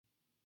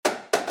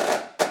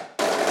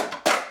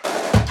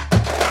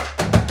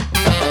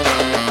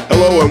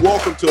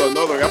welcome to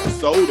another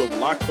episode of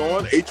Locked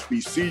On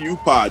HBCU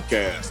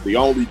Podcast, the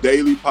only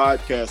daily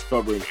podcast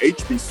covering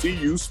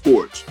HBCU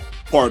sports,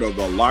 part of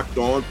the Locked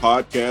On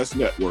Podcast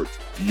Network,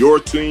 your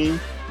team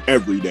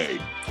every day.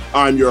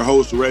 I'm your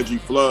host, Reggie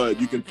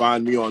Flood. You can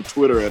find me on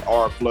Twitter at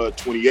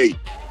rflood28,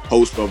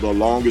 host of the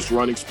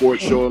longest-running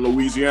sports show in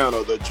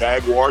Louisiana, the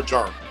Jaguar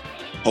Journal,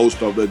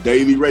 host of the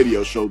daily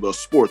radio show, The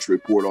Sports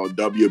Report on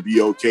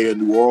WBOK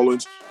in New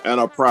Orleans, and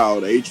a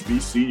proud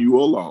HBCU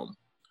alum.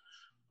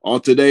 On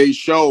today's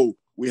show,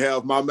 we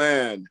have my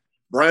man,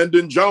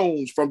 Brandon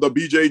Jones from the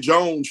BJ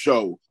Jones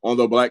Show on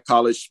the Black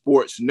College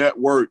Sports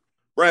Network.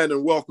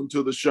 Brandon, welcome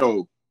to the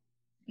show.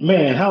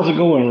 Man, how's it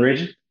going,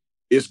 Reggie?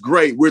 It's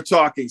great. We're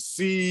talking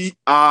CIAA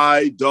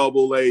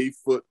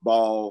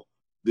football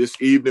this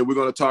evening. We're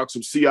going to talk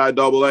some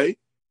CIAA.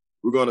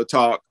 We're going to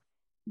talk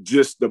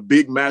just the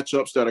big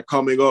matchups that are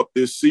coming up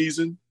this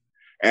season.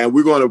 And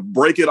we're going to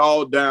break it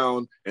all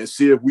down and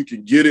see if we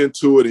can get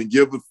into it and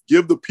give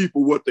the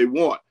people what they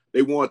want.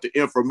 They want the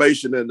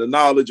information and the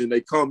knowledge, and they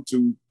come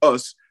to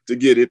us to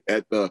get it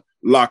at the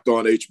Locked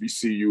On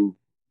HBCU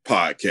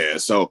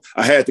podcast. So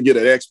I had to get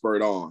an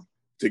expert on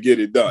to get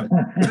it done.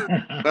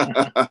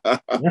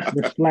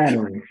 That's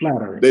flattering.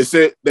 They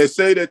say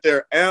that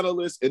they're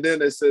analysts, and then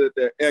they say that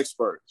they're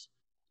experts.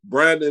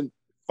 Brandon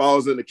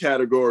falls in the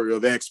category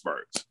of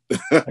experts.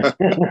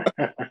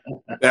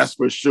 That's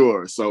for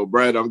sure. So,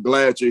 Brandon, I'm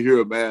glad you're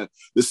here, man.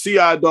 The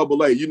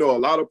CIAA, you know, a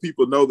lot of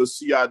people know the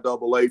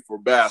CIAA for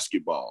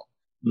basketball.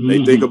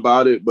 They think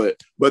about it, but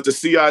the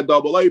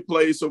CIAA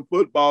plays some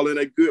football and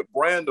a good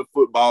brand of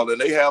football, and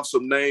they have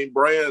some name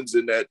brands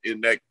in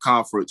that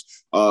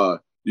conference. You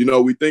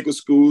know, we think of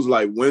schools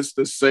like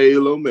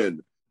Winston-Salem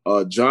and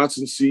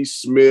Johnson C.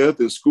 Smith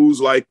and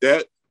schools like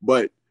that,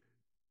 but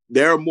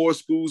there are more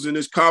schools in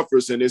this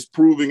conference, and it's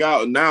proving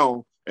out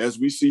now as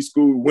we see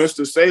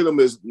Winston-Salem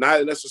is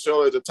not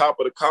necessarily at the top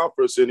of the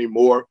conference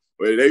anymore,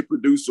 but they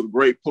produce some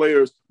great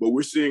players, but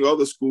we're seeing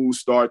other schools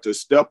start to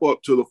step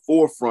up to the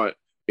forefront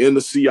in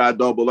the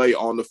CIAA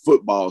on the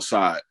football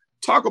side.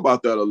 Talk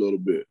about that a little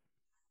bit.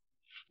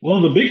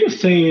 Well, the biggest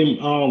team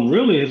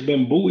really has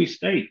been Bowie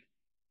State.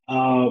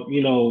 For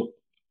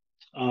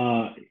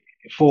a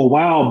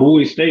while,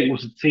 Bowie State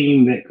was a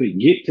team that could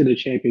get to the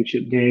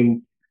championship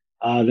game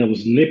that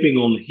was nipping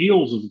on the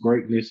heels of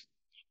greatness.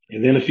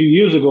 And then a few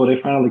years ago, they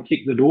finally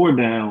kicked the door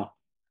down,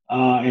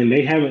 and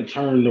they haven't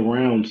turned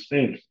around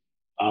since.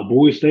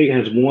 Bowie State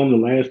has won the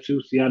last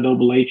two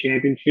CIAA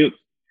championships.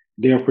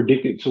 They're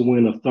predicted to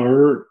win a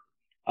third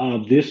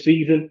this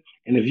season.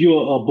 And if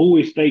you're a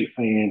Bowie State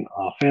fan,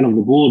 a fan of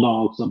the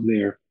Bulldogs up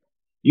there,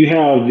 you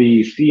have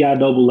the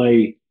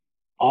CIAA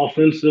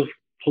Offensive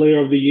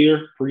Player of the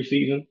Year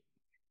preseason,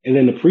 and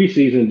then the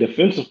preseason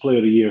Defensive Player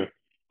of the Year.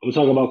 I'm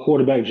talking about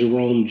quarterback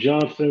Jerome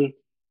Johnson,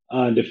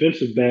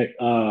 defensive back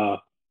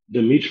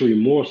Dimitri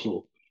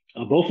Morsel.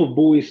 Both of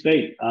Bowie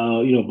State,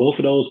 both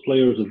of those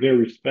players are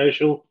very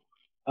special.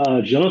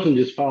 Johnson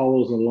just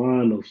follows a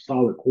line of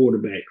solid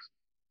quarterbacks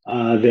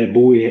that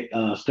Bowie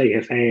State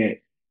has had,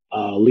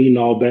 leading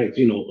all backs.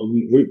 You know,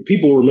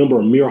 people remember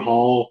Amir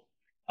Hall,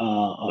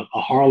 a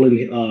Harlan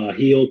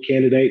Hill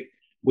candidate,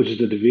 which is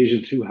the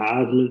Division II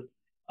Heisman,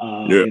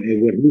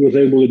 and what he was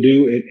able to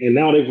do. And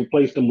now they've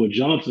replaced him with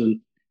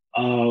Johnson,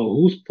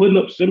 who's putting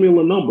up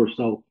similar numbers.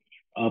 So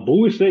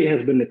Bowie State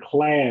has been the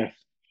class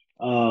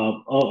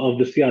of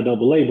the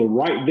CIAA, but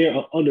right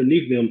there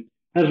underneath them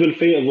has been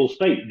Fayetteville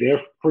State.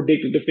 They're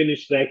predicted to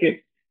finish second.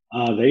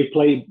 They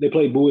played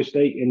Bowie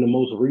State in the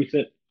most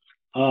recent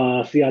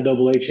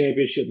CIAA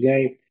championship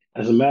game.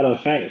 As a matter of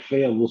fact,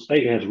 Fayetteville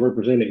State has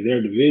represented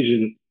their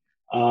division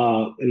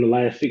in the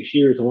last 6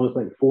 years. I want to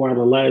say 4 out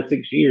of the last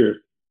 6 years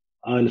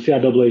in the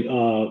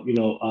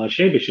CIAA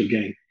championship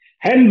game.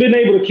 Hadn't been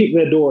able to kick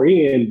that door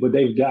in, but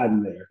they've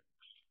gotten there.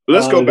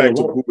 Let's go back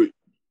to Bowie.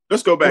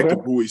 Let's go back to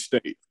Bowie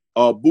State.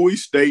 Bowie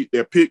State,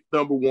 they're picked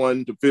number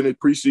one to finish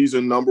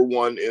preseason number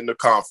one in the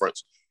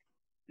conference.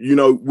 You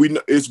know,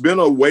 it's been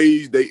a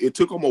ways. It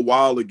took them a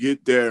while to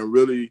get there and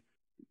really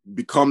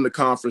become the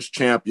conference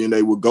champion.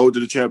 They would go to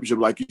the championship,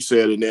 like you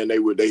said, and then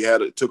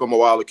it took them a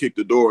while to kick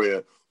the door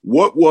in.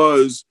 What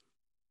was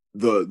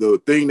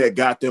the thing that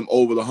got them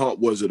over the hump?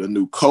 Was it a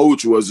new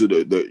coach? Was it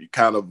the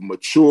kind of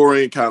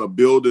maturing, kind of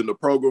building the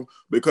program?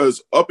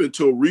 Because up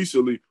until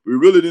recently, we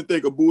really didn't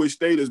think of Bowie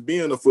State as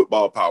being a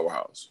football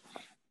powerhouse.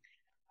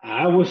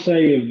 I would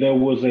say if there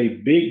was a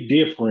big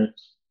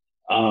difference,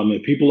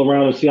 and people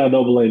around the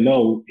CIAA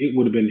know, it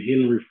would have been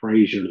Henry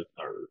Frazier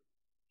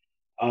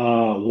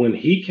III. When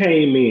he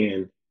came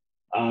in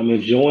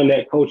and joined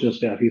that coaching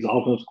staff, he's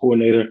offensive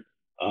coordinator,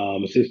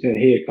 assistant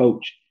head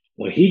coach.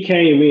 When he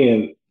came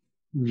in,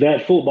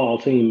 that football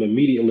team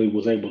immediately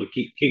was able to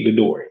kick the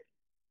door in.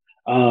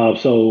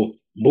 So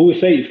Bowie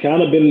State's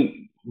kind of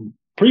been,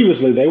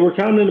 previously, they were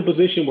kind of in a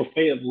position where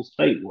Fayetteville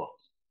State was.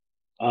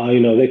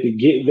 They could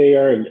get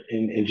there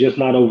and just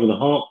not over the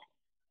hump.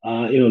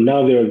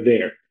 Now they're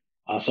there.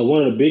 So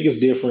one of the biggest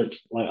difference,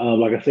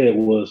 like I said,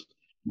 was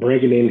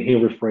bringing in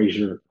Henry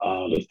Frazier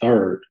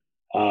III,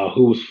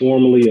 who was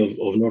formerly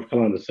of North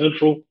Carolina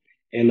Central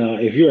And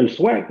if you're in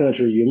SWAC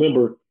country, you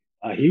remember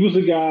he was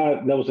a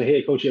guy that was a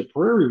head coach at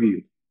Prairie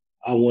View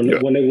Yeah.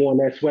 when they won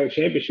that SWAC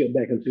championship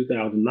back in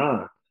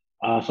 2009.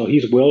 So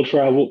he's well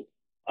traveled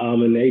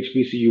in the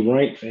HBCU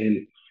ranks,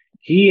 and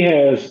he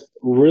has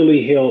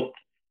really helped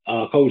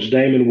Coach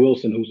Damon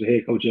Wilson, who's the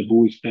head coach at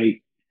Bowie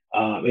State,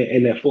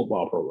 in that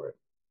football program.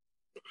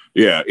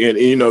 Yeah, and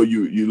you know,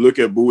 you look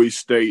at Bowie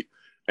State,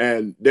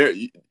 and there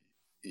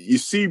you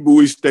see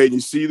Bowie State, and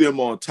you see them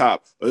on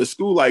top. A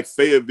school like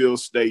Fayetteville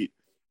State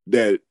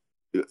that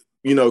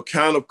you know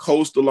kind of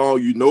coast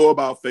along. You know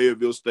about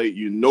Fayetteville State,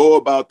 you know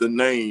about the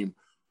name.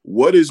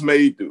 What has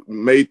made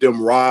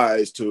them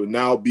rise to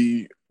now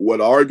be what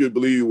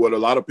arguably what a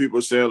lot of people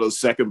are saying the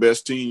second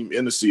best team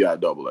in the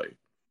CIAA?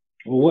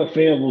 Well, what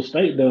Fayetteville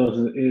State does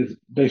is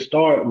they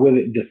start with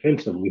it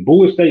defensively.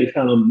 Bowie State is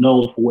kind of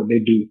known for what they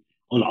do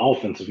on the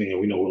offensive end.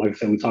 We know, like I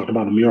said, we talked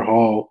about Amir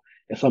Hall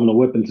and some of the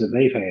weapons that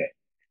they've had.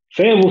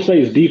 Fayetteville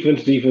State's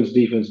defense, defense,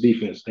 defense,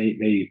 defense.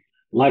 They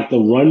like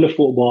to run the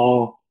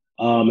football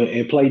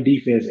and play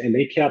defense, and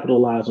they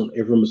capitalize on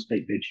every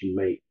mistake that you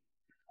make.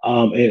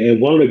 And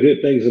one of the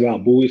good things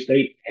about Bowie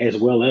State, as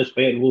well as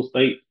Fayetteville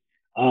State,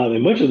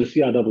 and much of the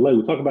CIAA,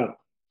 we talk about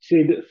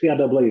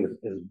CIAA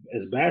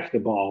as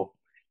basketball,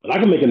 but I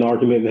can make an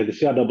argument that the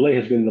CIAA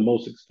has been the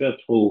most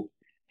successful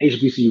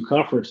HBCU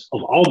conference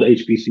of all the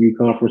HBCU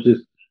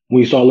conferences.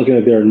 When you start looking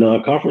at their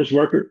non-conference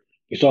record,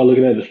 you start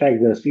looking at the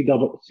fact that a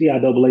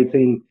CIAA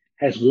team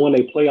has won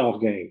a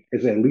playoff game,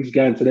 has at least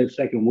gotten to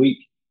that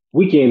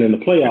weekend in the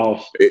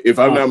playoffs. If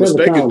I'm not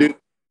mistaken,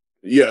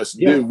 yes,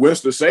 yeah. then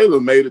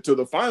Winston-Salem made it to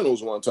the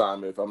finals one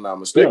time, if I'm not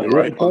mistaken,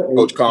 right?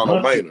 Coach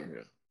Connell Maynard.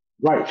 Yeah.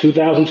 Right,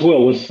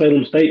 2012,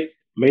 Winston-Salem State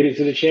made it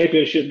to the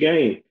championship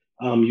game.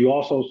 You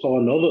also saw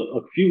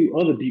a few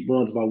other deep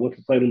runs by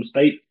Winston-Salem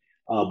State,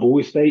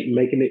 Bowie State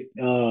making it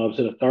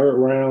to the third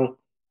round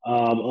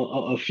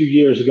a few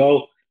years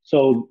ago.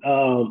 So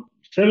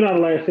 7 out of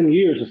the last 10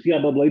 years, the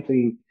CIAA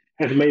team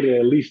has made it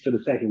at least to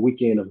the second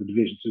weekend of the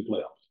Division II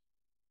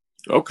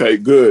playoffs. Okay,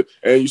 good.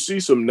 And you see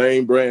some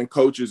name brand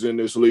coaches in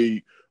this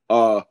league.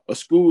 A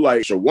school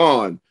like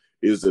Shawan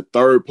is the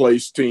third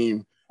place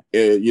team,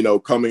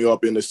 coming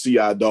up in the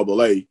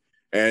CIAA.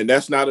 And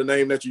that's not a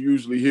name that you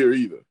usually hear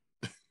either.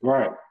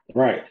 Right.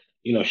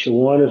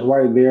 Shawan is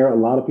right there. A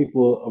lot of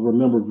people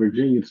remember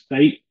Virginia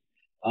State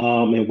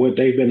and what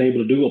they've been able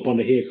to do up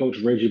under head coach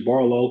Reggie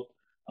Barlow,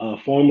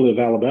 formerly of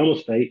Alabama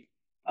State.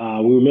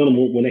 We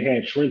remember when they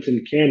had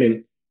Trenton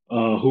Cannon,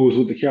 who is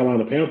with the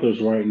Carolina Panthers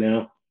right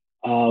now.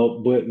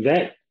 But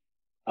that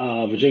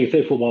Virginia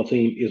State football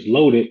team is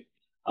loaded.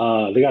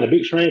 They got a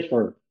big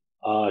transfer.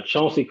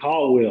 Chauncey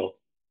Caldwell,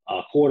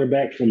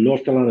 quarterback from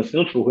North Carolina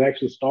Central, who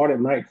actually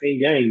started 19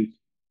 games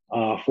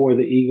for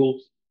the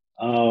Eagles,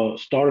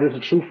 started as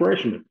a true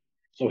freshman.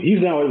 So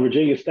he's now at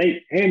Virginia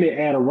State, and they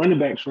add a running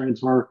back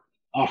transfer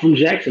from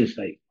Jackson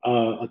State,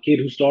 a kid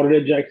who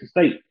started at Jackson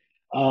State.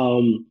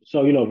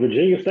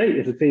 Virginia State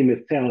is a team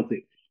that's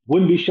talented.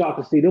 Wouldn't be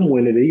shocked to see them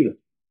win it either.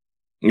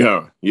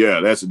 Yeah,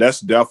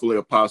 that's definitely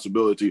a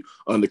possibility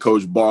under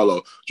Coach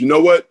Barlow. Do you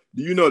know what?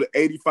 Do you know that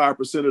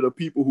 85% of the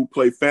people who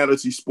play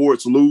fantasy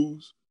sports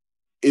lose?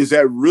 Is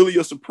that really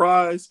a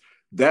surprise?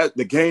 That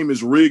the game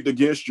is rigged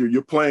against you.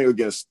 You're playing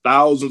against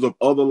thousands of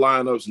other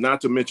lineups, not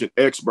to mention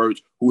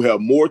experts who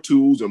have more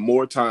tools and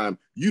more time.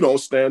 You don't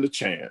stand a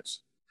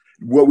chance.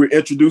 What we're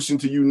introducing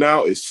to you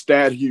now is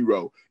Stat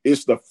Hero.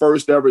 It's the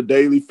first ever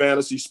daily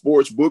fantasy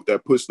sports book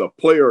that puts the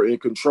player in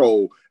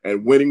control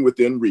and winning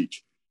within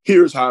reach.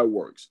 Here's how it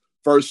works.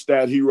 First,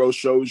 Stat Hero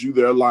shows you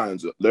their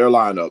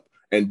lineup,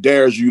 and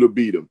dares you to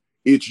beat them.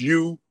 It's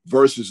you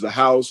versus the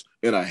house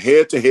in a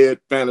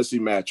head-to-head fantasy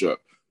matchup.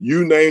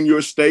 You name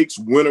your stakes,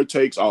 winner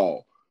takes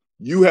all.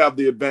 You have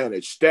the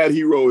advantage. Stat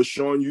Hero is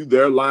showing you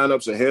their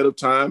lineups ahead of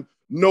time.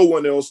 No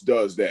one else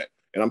does that.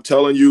 And I'm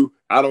telling you,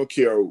 I don't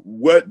care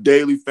what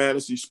daily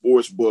fantasy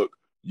sports book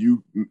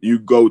you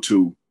go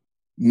to,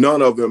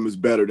 none of them is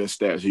better than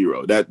Stat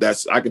Hero.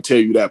 That's I can tell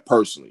you that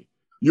personally.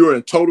 You're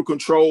in total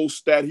control.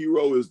 Stat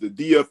Hero is the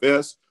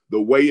DFS, the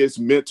way it's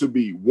meant to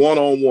be,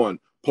 one-on-one.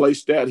 Play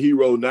Stat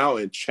Hero now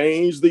and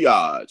change the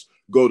odds.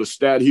 Go to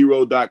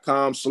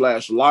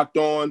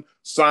stathero.com/lockedon.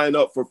 Sign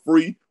up for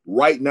free.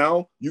 Right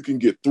now, you can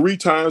get 3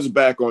 times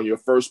back on your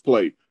first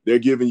play. They're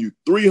giving you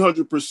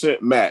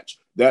 300% match.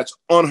 That's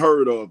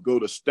unheard of. Go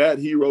to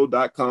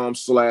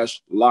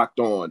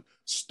stathero.com/lockedon.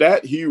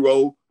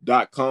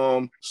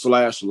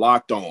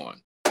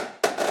 stathero.com/lockedon.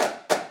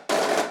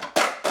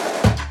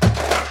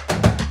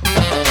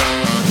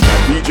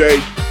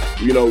 DJ,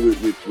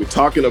 we're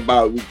talking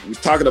about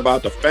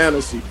the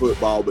fantasy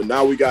football, but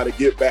now we got to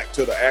get back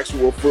to the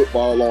actual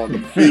football on the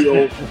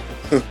field,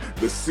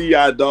 the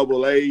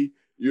CIAA.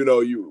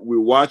 We're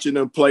watching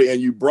them play,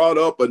 and you brought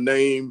up a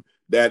name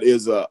that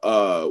is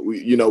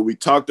we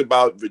talked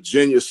about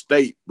Virginia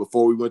State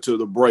before we went to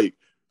the break.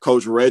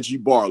 Coach Reggie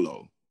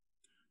Barlow.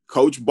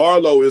 Coach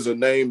Barlow is a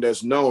name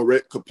that's known.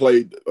 Rick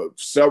played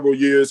several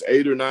years,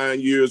 8 or 9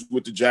 years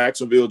with the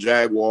Jacksonville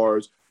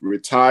Jaguars.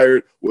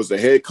 Retired, was the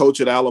head coach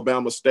at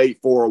Alabama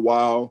State for a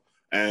while,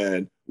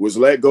 and was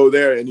let go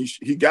there, and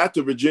he got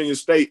to Virginia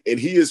State, and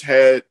he has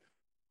had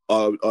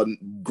a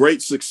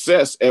great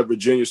success at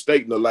Virginia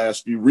State in the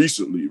last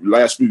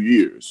few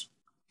years.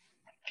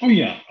 Oh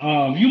yeah,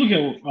 you look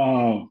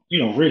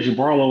at Reggie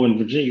Barlow in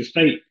Virginia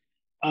State.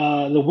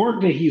 The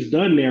work that he's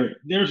done there,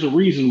 there's a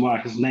reason why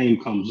his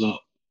name comes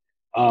up.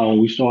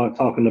 We start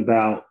talking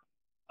about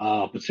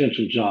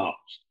potential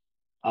jobs,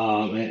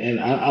 and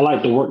I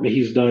like the work that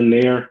he's done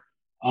there.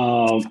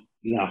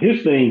 Now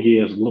his thing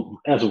is,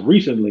 as of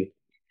recently,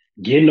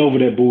 getting over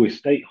that Bowie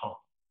State hump.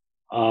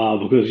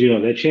 Because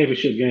that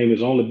championship game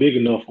is only big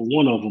enough for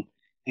one of them,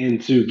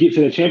 and to get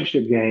to the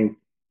championship game,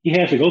 he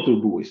has to go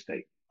through Bowie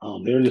State.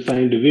 They're in the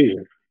same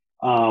division,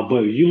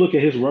 but you look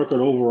at his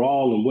record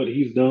overall and what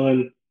he's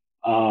done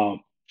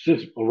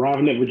since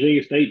arriving at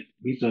Virginia State,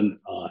 he's done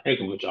a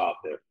heck of a job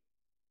there.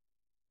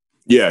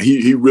 Yeah,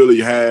 he really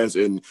has,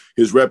 and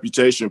his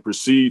reputation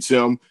precedes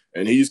him,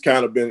 and he's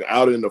kind of been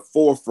out in the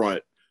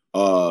forefront,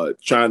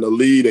 trying to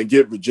lead and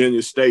get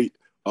Virginia State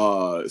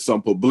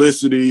some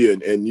publicity,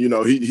 and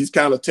he's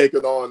kind of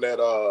taken on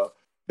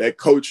that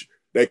coach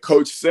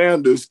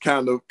Sanders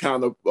kind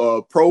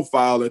of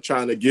profile and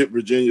trying to get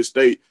Virginia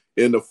State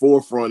in the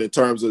forefront in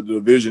terms of the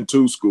Division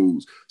II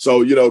schools.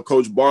 So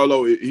Coach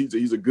Barlow,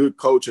 he's a good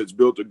coach, has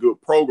built a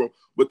good program.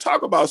 But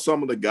talk about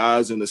some of the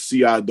guys in the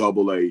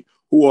CIAA.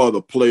 Who are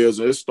the players?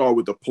 Let's start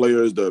with the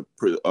players, the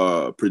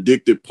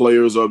predicted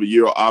players of the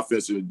year,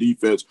 offense and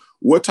defense.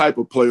 What type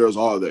of players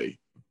are they?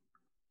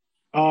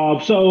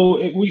 So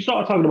if we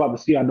start talking about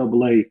the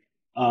CIAA,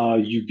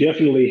 you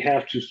definitely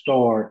have to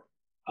start,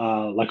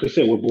 like I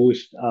said, with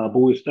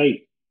Bowie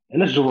State,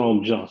 and that's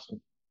Jerome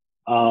Johnson.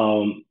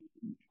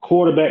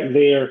 Quarterback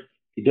there,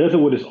 he does it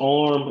with his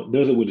arm,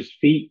 does it with his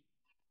feet.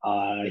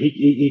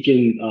 He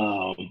can.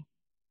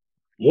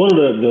 One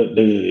of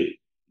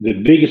the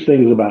biggest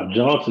things about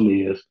Johnson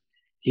is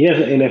he has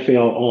an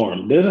NFL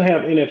arm. Doesn't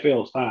have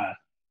NFL size,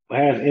 but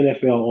has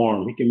NFL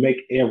arm. He can make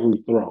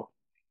every throw.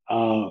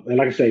 And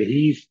like I say,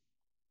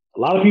 a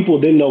lot of people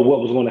didn't know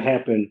what was going to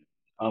happen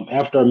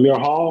after Amir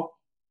Hall,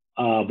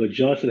 but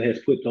Johnson has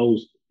put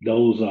those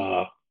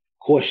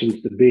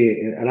questions to bed,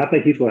 and I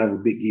think he's going to have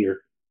a big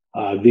year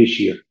this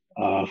year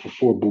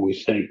for Bowie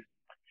State.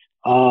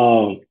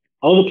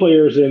 Other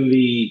players in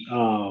the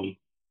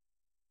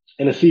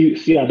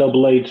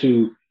CIAA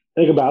to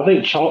think about, I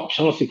think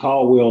Chauncey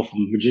Caldwell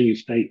from Virginia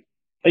State,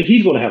 I think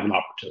he's going to have an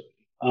opportunity.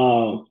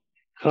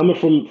 Coming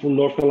from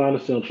North Carolina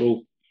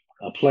Central,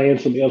 playing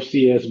some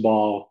FCS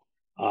ball,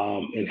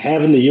 and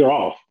having the year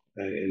off,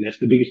 and that's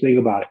the biggest thing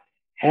about it.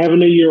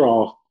 Having a year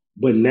off,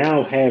 but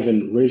now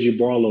having Reggie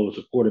Barlow as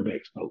a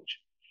quarterback's coach,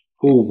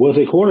 who was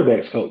a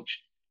quarterback's coach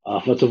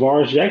for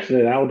Tavares Jackson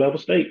at Alabama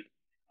State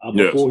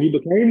before he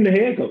became the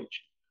head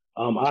coach.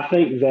 I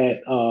think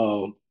that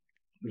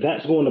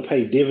that's going to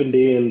pay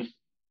dividends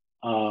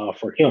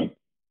for him,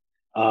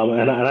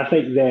 and I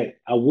think that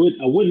I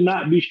would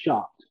not be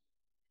shocked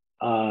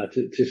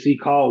to see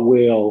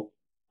Caldwell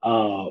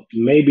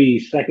maybe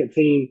second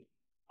team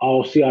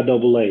All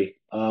CIAA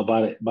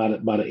by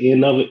the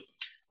end of it.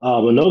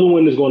 Another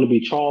one is going to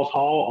be Charles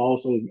Hall,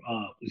 also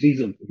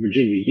he's a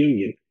Virginia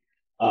Union.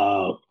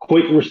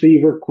 Quick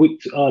receiver, quick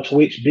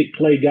twitch, big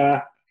play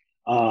guy.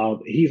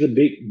 He's a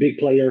big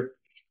player.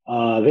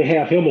 They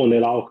have him on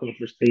that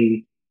all-conference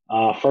team,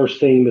 first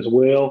team as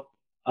well.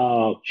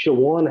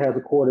 Shawan has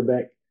a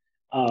quarterback,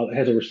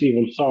 has a receiver.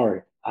 I'm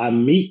sorry,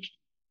 Meek.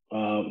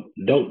 I'm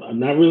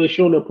not really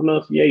sure the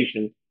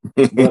pronunciation,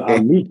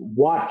 but Meek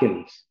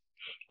Watkins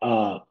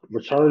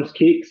returns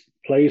kicks,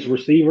 plays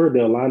receiver.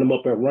 They'll line him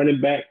up at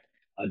running back,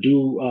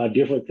 do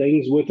different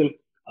things with him.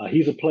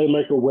 He's a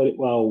playmaker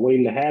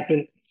waiting to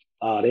happen.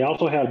 They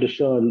also have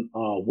Deshaun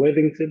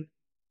Wethington,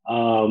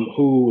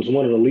 who was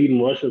one of the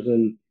leading rushers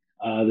in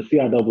the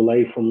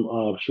CIAA from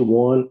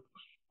Shawan.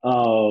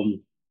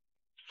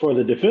 For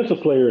the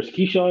defensive players,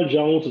 Keyshawn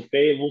Jones of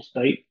Fayetteville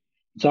State.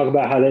 Talk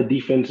about how that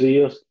defense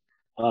is.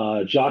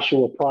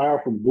 Joshua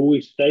Pryor from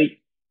Bowie State.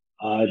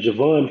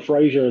 Javon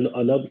Frazier,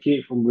 another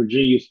kid from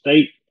Virginia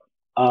State.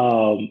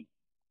 And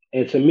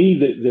to me,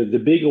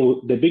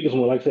 the biggest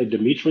one, like I said,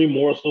 Dimitri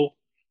Morsel,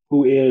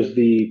 who is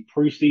the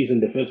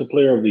preseason defensive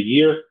player of the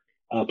year,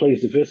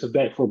 plays defensive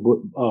back for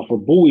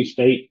Bowie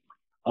State.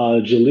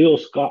 Jaleel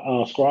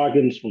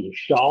Scroggins from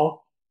Shaw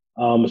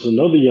is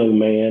another young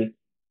man.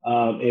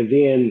 And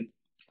then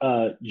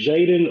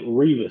Jaden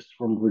Revis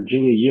from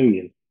Virginia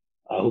Union,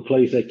 who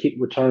plays that kick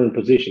return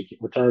position,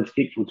 returns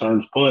kicks,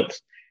 returns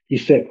punts. He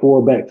set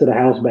quarterback to the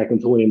house back in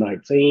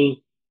 2019.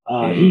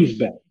 He's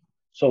back.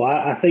 So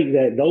I think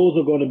that those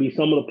are going to be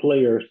some of the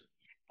players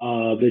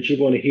that you're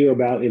going to hear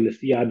about in the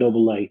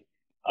CIAA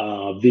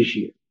this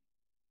year.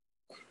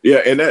 Yeah,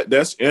 and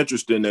that's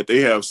interesting that they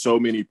have so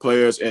many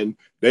players, and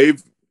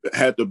they've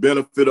had the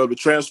benefit of the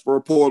transfer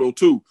portal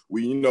too.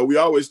 We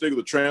always think of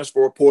the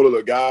transfer portal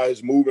of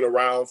guys moving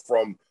around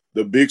from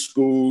the big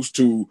schools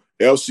to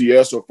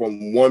LCS or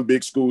from one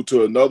big school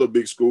to another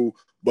big school,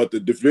 but the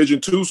Division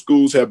II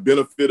schools have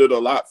benefited a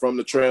lot from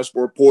the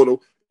transfer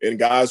portal,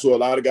 and a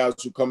lot of guys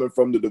who are coming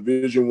from the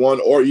Division I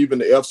or even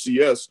the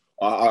FCS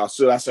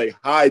should I say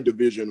high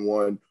Division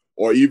I,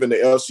 or even the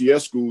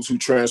LCS schools who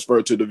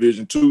transfer to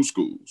Division II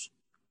schools?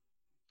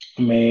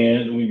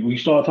 Man, we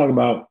start talking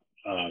about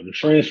the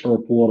transfer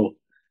portal.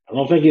 I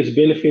don't think it's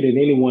benefited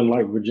anyone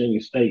like Virginia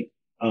State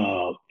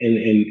in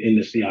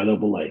the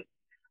CIAA.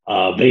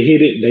 They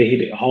hit it. They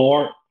hit it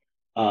hard.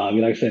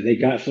 Like I said, they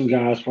got some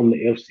guys from the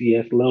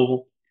FCS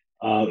level.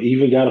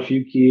 Even got a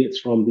few kids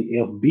from the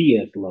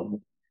FBS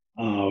level.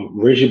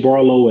 Reggie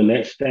Barlow and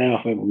that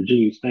staff at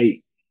Virginia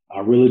State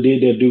really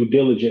did their due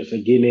diligence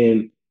in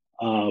getting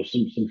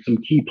in some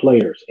key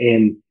players.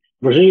 And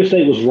Virginia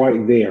State was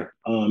right there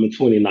in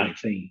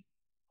 2019.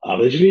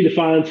 They just need to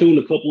fine tune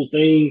a couple of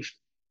things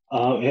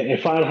and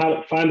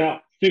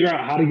figure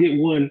out how to get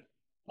one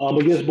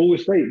against Bowie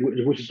State,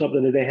 which is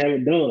something that they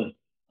haven't done.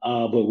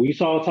 But we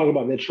saw talk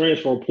about that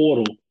transfer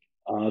portal.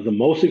 The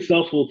most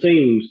successful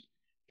teams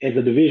at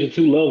the Division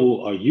II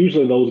level are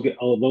usually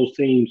those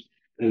teams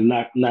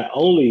that not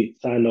only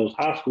sign those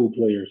high school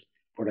players,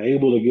 but are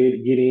able to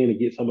get in and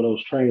get some of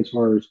those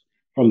transfers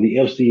from the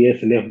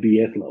FCS and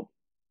FBS level.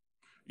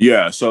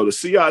 Yeah, so the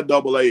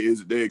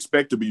CIAA they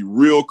expect to be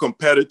real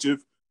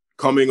competitive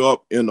coming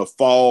up in the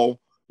fall,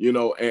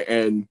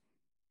 and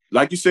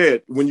like you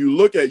said, when you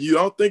look at, you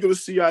don't think of the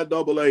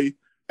CIAA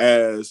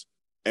as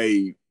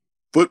a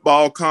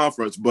football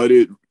conference, but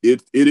it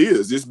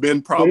is. It's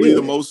been probably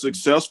the most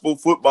successful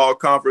football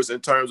conference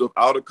in terms of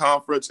out of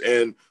conference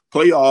and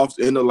playoffs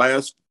in the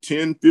last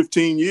 10,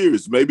 15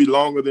 years, maybe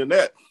longer than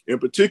that, in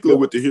particular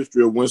with the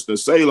history of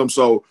Winston-Salem.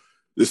 So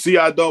the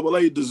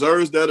CIAA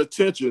deserves that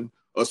attention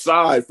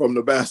aside from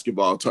the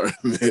basketball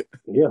tournament.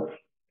 Yeah.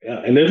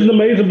 And this is an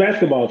amazing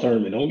basketball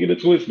tournament. Don't get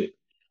it twisted.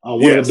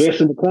 One of the best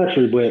in the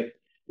country, but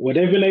what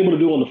they've been able to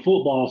do on the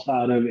football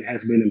side of it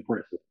has been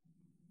impressive.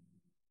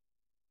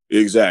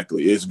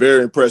 Exactly. It's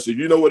very impressive.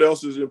 You know what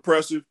else is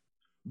impressive?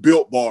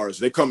 Built bars.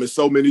 They come in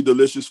so many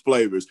delicious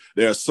flavors.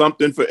 There's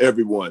something for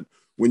everyone.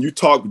 When you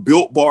talk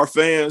Built Bar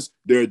fans,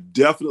 they're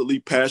definitely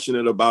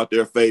passionate about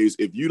their faves.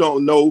 If you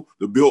don't know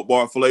the Built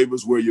Bar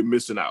flavors, where you're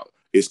missing out.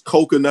 It's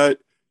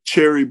coconut,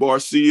 cherry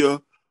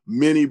barcia,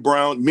 mint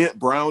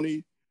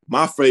brownie.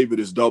 My favorite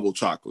is double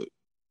chocolate.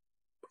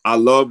 I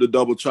love the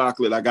double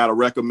chocolate. I got to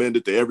recommend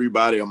it to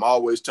everybody. I'm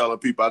always telling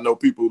people, I know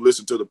people who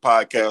listen to the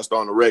podcast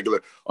on the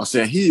regular are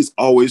saying he's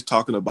always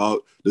talking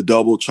about the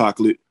double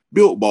chocolate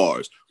Built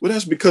Bars. Well,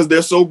 that's because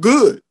they're so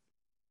good.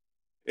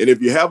 And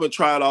if you haven't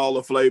tried all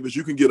the flavors,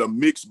 you can get a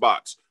mixed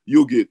box.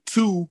 You'll get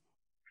 2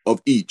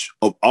 of each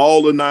of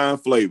all the 9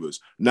 flavors.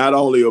 Not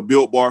only are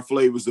Built Bar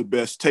flavors the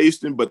best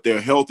tasting, but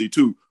they're healthy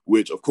too,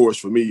 which of course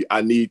for me,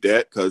 I need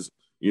that because,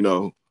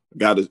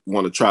 got to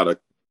want to try to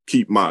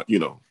keep my,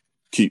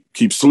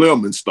 keep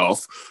slim and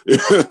stuff.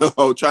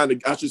 I'm trying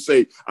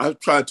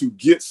to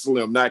get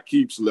slim, not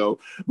keep slim,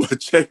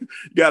 but you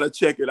got to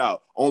check it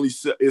out.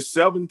 It's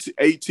 7 to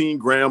 18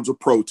 grams of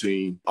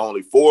protein,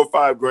 only 4 or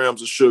 5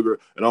 grams of sugar,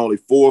 and only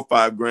 4 or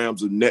 5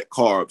 grams of net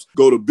carbs.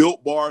 Go to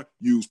Built Bar,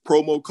 use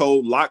promo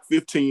code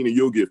LOCK15 and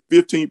you'll get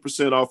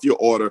 15% off your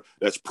order.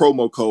 That's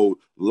promo code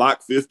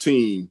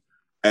LOCK15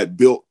 at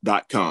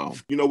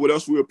built.com. You know what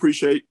else we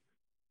appreciate?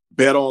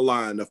 Bet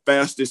Online, the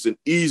fastest and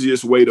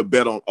easiest way to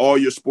bet on all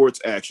your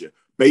sports action.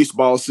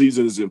 Baseball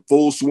season is in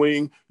full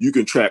swing. You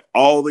can track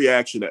all the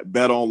action at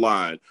Bet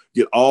Online.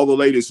 Get all the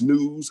latest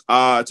news,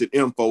 odds, and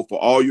info for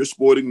all your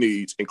sporting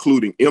needs,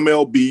 including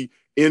MLB,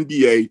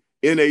 NBA,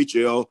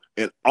 NHL,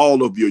 and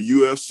all of your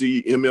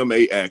UFC,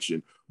 MMA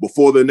action.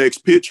 Before the next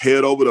pitch,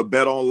 head over to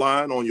Bet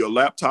Online on your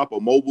laptop or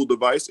mobile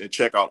device and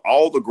check out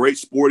all the great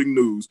sporting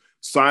news.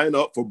 Sign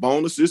up for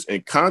bonuses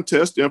and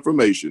contest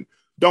information.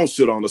 Don't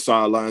sit on the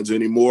sidelines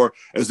anymore,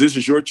 as this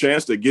is your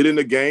chance to get in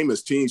the game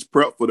as teams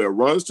prep for their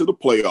runs to the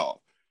playoff.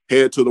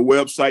 Head to the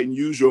website and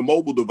use your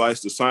mobile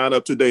device to sign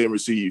up today and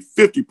receive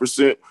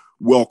 50%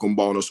 welcome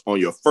bonus on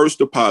your first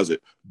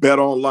deposit. Bet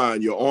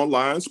Online, your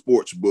online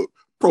sports book.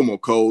 Promo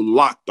code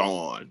LOCKED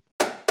ON.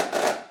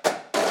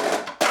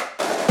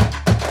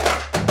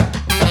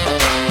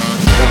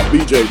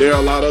 BJ, there are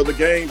a lot of other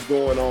games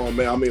going on,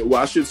 man.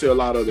 I should say a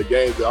lot of other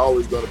games. There are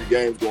always going to be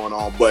games going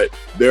on, but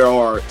there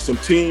are some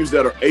teams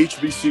that are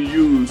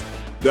HBCUs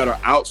that are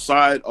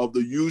outside of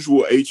the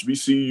usual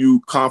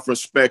HBCU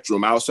conference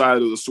spectrum,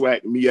 outside of the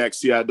SWAC, MEAC,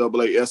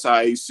 CIAA,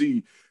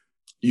 SIAC.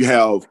 You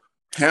have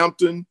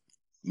Hampton,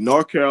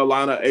 North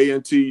Carolina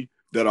A&T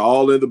that are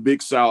all in the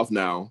Big South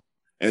now.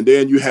 And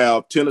then you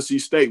have Tennessee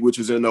State, which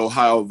is in the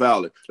Ohio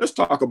Valley. Let's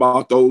talk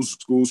about those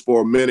schools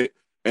for a minute.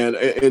 And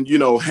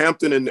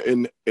Hampton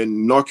and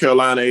North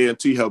Carolina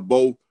A&T have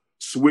both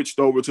switched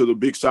over to the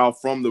Big South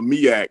from the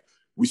MEAC.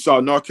 We saw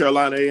North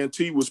Carolina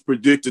A&T was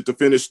predicted to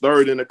finish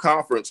 3rd in the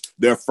conference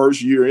their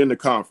first year in the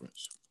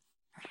conference.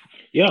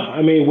 Yeah,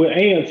 with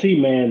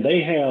A&T, man,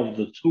 they have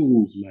the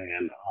tools,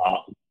 man,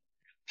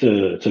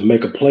 to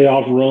make a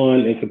playoff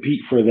run and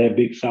compete for that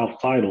Big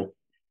South title.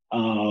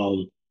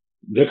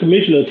 The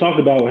commissioner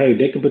talked about, hey,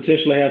 they could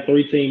potentially have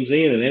 3 teams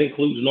in, and that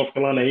includes North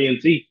Carolina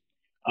A&T.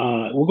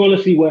 We're going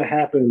to see what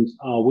happens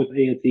with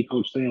A&T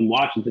coach Sam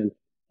Washington.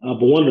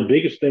 But one of the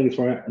biggest things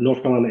for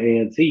North Carolina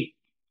A&T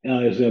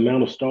is the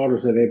amount of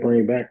starters that they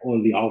bring back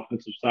on the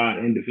offensive side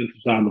and defensive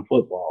side of the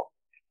football.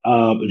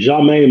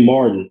 Jermaine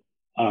Martin,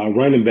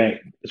 running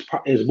back,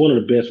 is one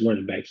of the best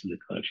running backs in the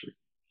country.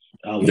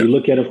 When Yeah. you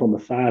look at it from a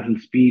size and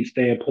speed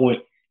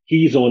standpoint,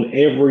 he's on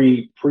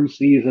every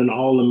preseason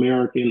All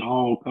American,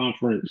 All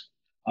Conference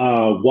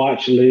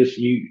watch list.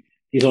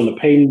 He's on the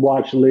Peyton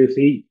watch list.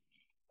 He's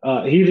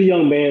a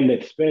young man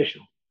that's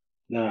special.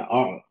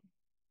 Now,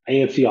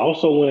 A&T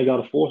also went and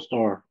got a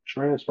 4-star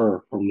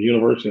transfer from the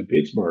University of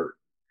Pittsburgh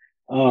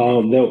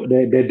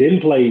that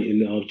didn't play in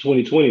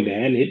 2020. They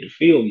hadn't hit the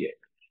field yet.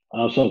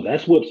 So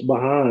that's what's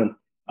behind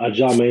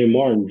Jermaine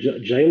Martin.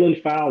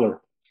 Jalen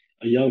Fowler,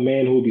 a young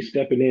man who will be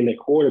stepping in at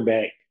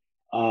quarterback.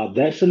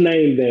 That's a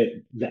name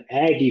that the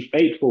Aggie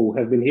faithful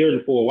have been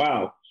hearing for a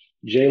while.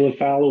 Jalen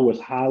Fowler was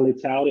highly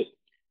touted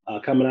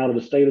coming out of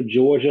the state of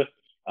Georgia.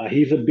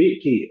 He's a big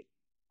kid.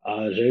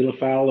 Jalen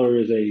Fowler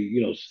is a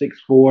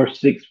 6'4",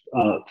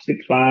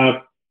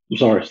 6'5". I'm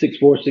sorry,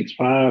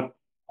 6'4",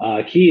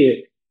 6'5"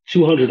 kid,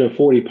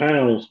 240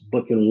 pounds,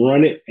 but can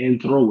run it and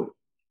throw it.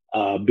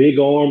 Big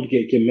arm,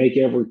 can make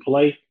every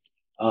play.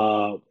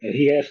 And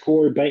he has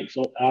Corey Banks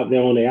out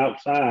there on the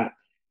outside.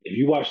 If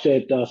you watch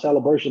that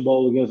Celebration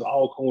Bowl against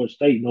Alcorn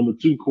State, number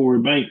 2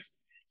 Corey Banks,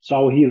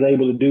 saw what he's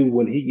able to do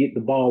when he get the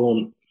ball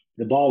in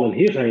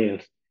his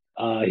hands.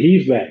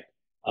 He's back.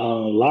 A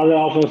lot of the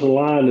offensive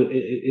line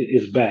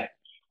is back,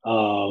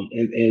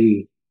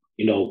 and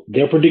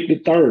they're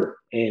predicted third,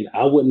 and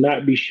I would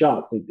not be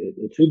shocked.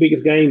 The two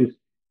biggest games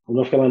for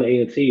North Carolina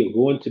A&T are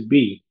going to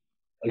be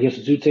against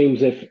the two teams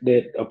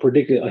that are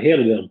predicted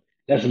ahead of them.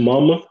 That's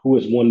Monmouth, who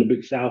has won the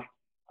Big South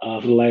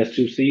for the last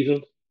 2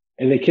 seasons,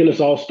 and then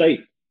Kennesaw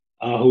State,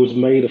 who's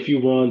made a few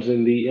runs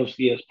in the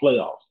FCS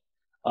playoffs.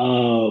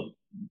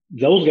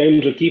 Those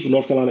games are key for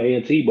North Carolina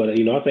A&T, but I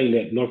think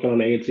that North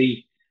Carolina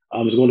A&T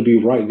is going to be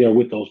right there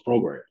with those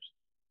programs.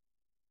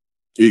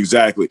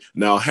 Exactly.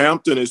 Now,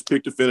 Hampton is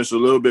picked to finish a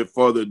little bit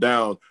further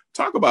down.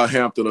 Talk about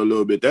Hampton a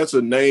little bit. That's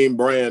a name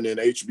brand in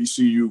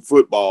HBCU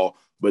football,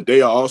 but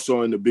they are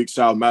also in the Big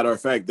South. Matter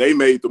of fact, they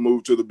made the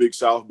move to the Big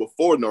South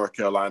before North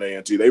Carolina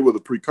A&T. They were the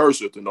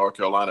precursor to North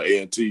Carolina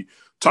A&T.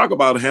 Talk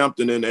about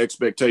Hampton and the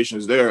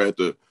expectations there at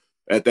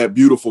that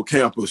beautiful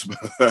campus. My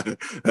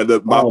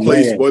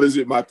place, man. what is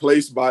it? My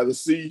place by the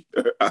sea.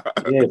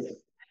 Yes,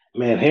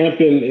 man.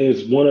 Hampton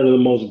is one of the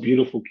most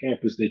beautiful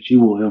campuses that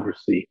you will ever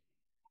see.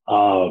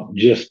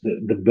 Just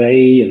the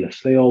bay and the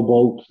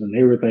sailboats and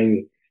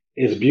everything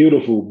is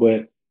beautiful.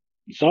 But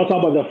so I'll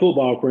talk about that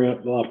football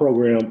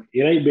program.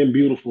 It ain't been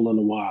beautiful in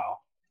a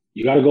while.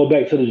 You got to go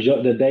back to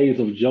the days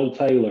of Joe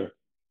Taylor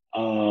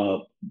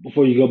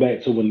before you go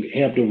back to when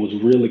Hampton was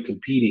really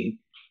competing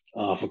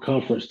for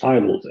conference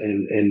titles,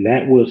 and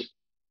that was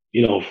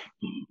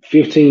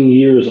 15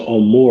 years or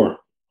more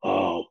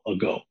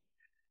ago.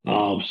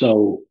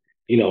 So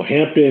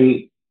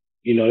Hampton,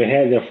 they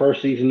had their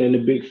first season in the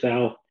Big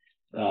South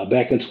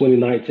back in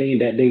 2019.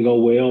 That didn't go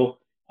well.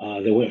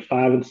 They went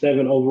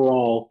 5-7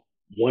 overall,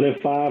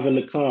 1-5 in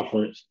the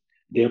conference.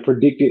 They're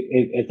predicted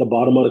at the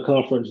bottom of the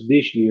conference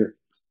this year.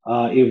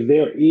 If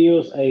there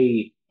is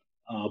a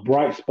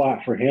bright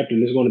spot for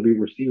Hampton, it's going to be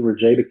receiver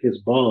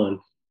Jadakiss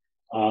Bonds,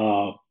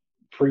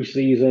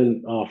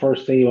 preseason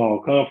first team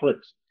all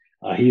conference.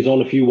 He's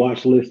on a few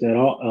watch lists and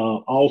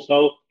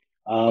also.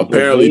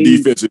 Apparently,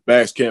 defensive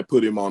backs can't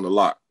put him on the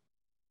lock.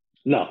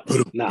 No.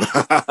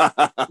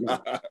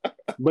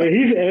 But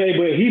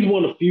he's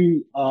one of the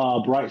few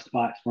bright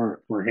spots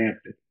for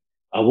Hampton.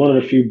 One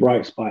of the few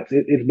bright spots.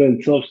 It's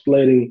been tough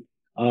sledding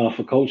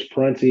for Coach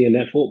Prunty and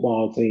that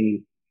football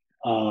team.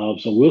 So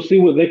we'll see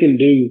what they can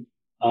do.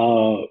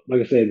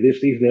 Like I said,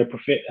 this season they're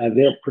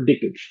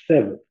predicted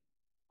 7th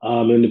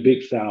in the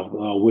Big South,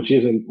 which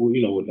isn't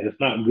that's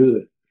not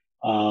good.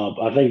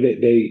 I think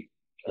that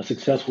a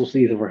successful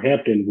season for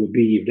Hampton would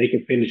be if they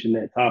can finish in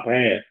that top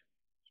half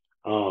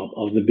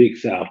of the Big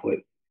South. But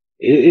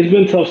it's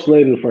been tough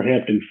sledding for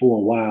Hampton for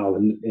a while,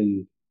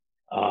 and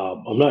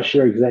I'm not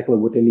sure exactly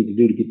what they need to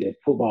do to get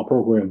that football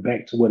program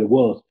back to what it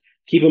was.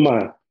 Keep in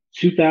mind,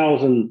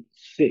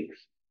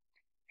 2006,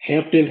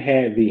 Hampton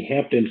had the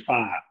Hampton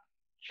five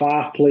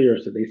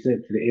players that they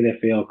sent to the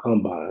NFL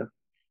Combine.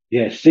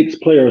 You had 6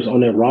 players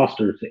on that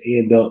roster to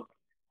end up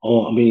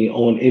on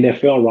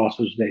NFL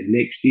rosters that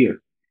next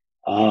year.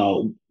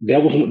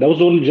 That was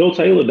during the Joe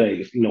Taylor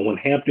days. When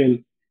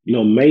Hampton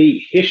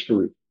made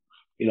history.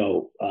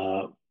 No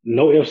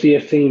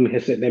FCS team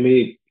has sent that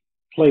many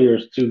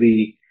players to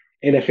the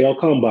NFL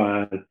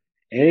Combine,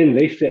 and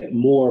they sent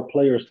more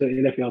players to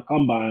the NFL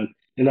Combine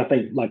than I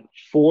think like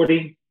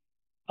 40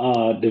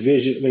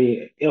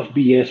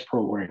 FBS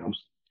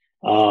programs,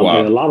 Wow.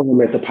 and a lot of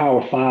them at the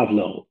Power 5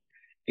 level.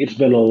 It's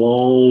been a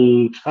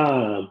long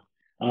time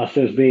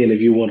since then. If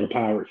you want a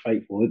Pirate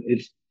faithful,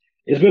 it's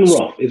been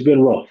rough. It's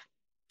been rough.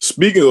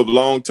 Speaking of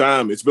long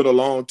time, it's been a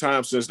long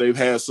time since they've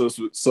had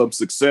some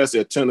success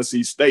at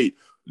Tennessee State.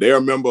 They're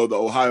a member of the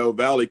Ohio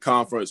Valley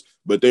Conference,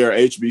 but they're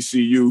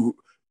HBCU.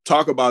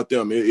 Talk about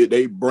them.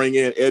 They bring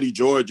in Eddie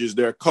George as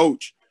their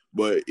coach,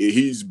 but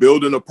he's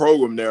building a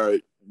program there.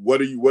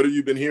 What have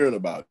you been hearing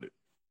about it?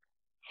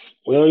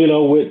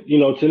 Well,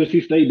 with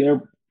Tennessee State,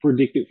 they're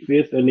predicted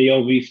fifth in the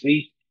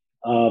OVC.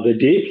 They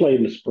did play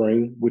in the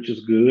spring, which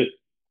is good.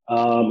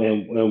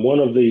 And one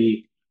of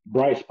the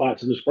bright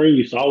spots in the spring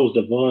you saw was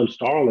Devon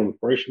Starling,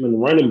 freshman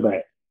running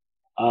back,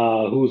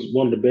 who's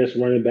one of the best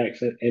running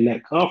backs in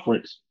that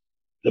conference.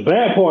 The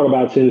bad part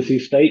about Tennessee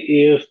State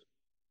is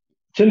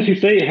Tennessee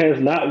State has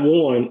not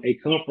won a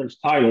conference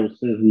title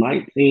since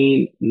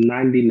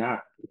 1999.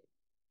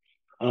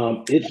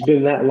 It's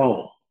been that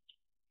long.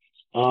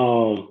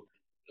 Um,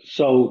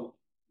 so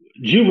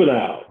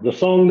Juvenile, the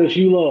song that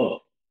you love,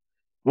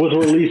 was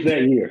released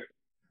that year.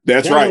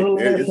 That's That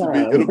was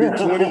right. the It'll be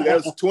last 20. time.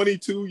 That's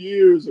 22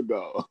 years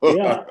ago.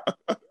 Yeah.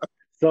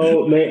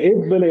 So man,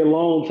 it's been a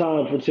long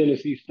time for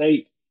Tennessee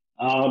State,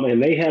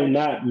 and they have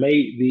not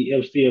made the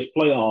FCS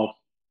playoff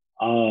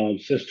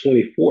since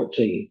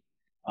 2014.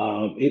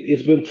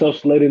 It's been tough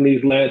sledding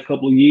these last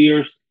couple of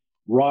years.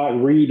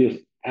 Rod Reed is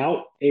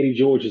out. Eddie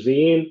George is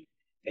in,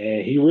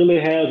 and he really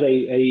has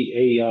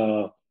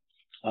a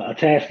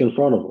task in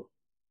front of him.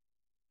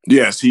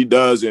 Yes, he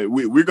does. And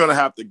we're going to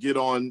have to get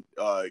on,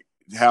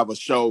 have a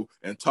show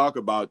and talk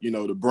about,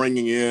 the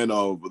bringing in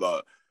of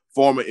the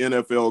former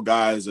NFL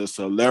guys as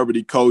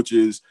celebrity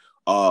coaches.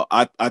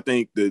 I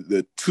think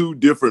the two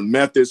different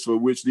methods for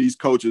which these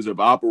coaches have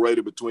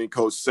operated between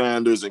Coach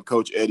Sanders and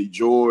Coach Eddie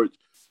George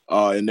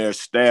and their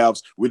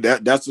staffs.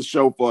 That's a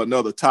show for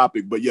another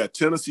topic. But yeah,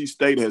 Tennessee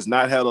State has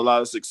not had a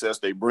lot of success.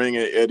 They bring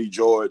in Eddie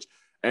George,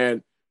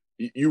 and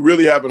you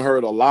really haven't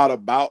heard a lot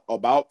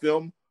about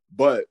them,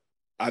 but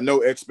I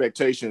know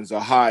expectations are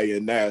high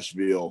in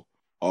Nashville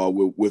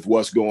with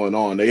what's going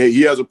on.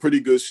 He has a pretty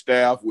good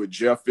staff with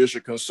Jeff Fisher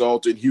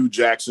consultant, Hugh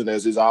Jackson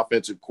as his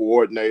offensive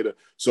coordinator.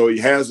 So he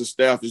has a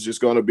staff. It's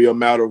just going to be a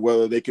matter of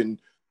whether they can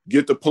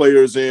get the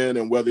players in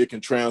and whether it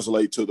can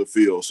translate to the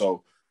field.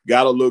 So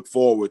got to look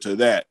forward to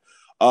that.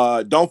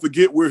 Don't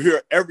forget, we're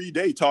here every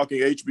day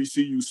talking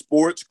HBCU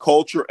sports,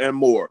 culture, and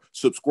more.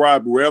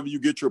 Subscribe wherever you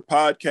get your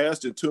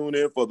podcast and tune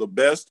in for the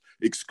best,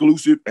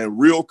 exclusive, and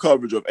real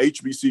coverage of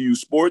HBCU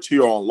sports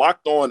here on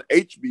Locked On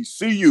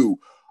HBCU.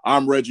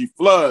 I'm Reggie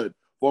Flood.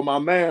 For my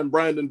man,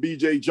 Brandon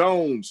B.J.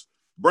 Jones.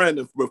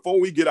 Brandon,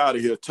 before we get out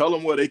of here, tell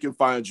them where they can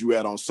find you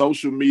at on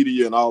social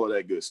media and all of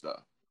that good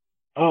stuff.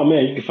 Oh,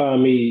 man, you can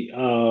find me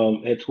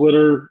at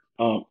Twitter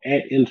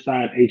at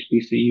Inside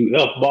HBCU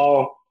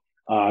F-Ball.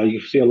 You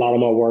can see a lot of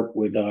my work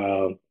with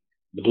the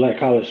Black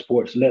College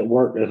Sports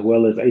Network as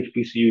well as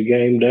HBCU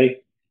Game Day.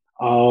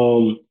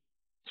 And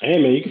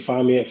man, you can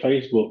find me at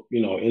Facebook,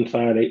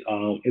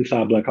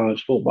 Inside Black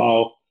College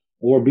Football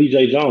or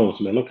BJ Jones,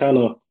 man. I'm kind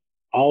of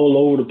all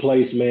over the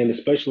place, man,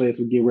 especially as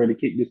we get ready to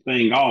kick this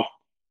thing off.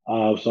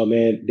 So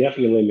man,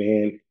 definitely,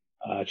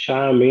 man,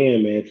 chime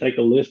in, man. Take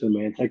a listen,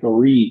 man. Take a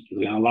read.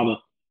 We got a lot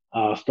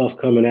of stuff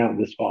coming out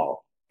this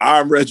fall.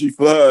 I'm Reggie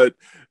Flood,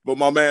 but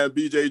my man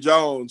BJ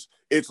Jones.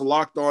 It's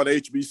Locked On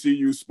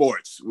HBCU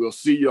Sports. We'll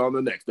see you on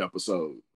the next episode.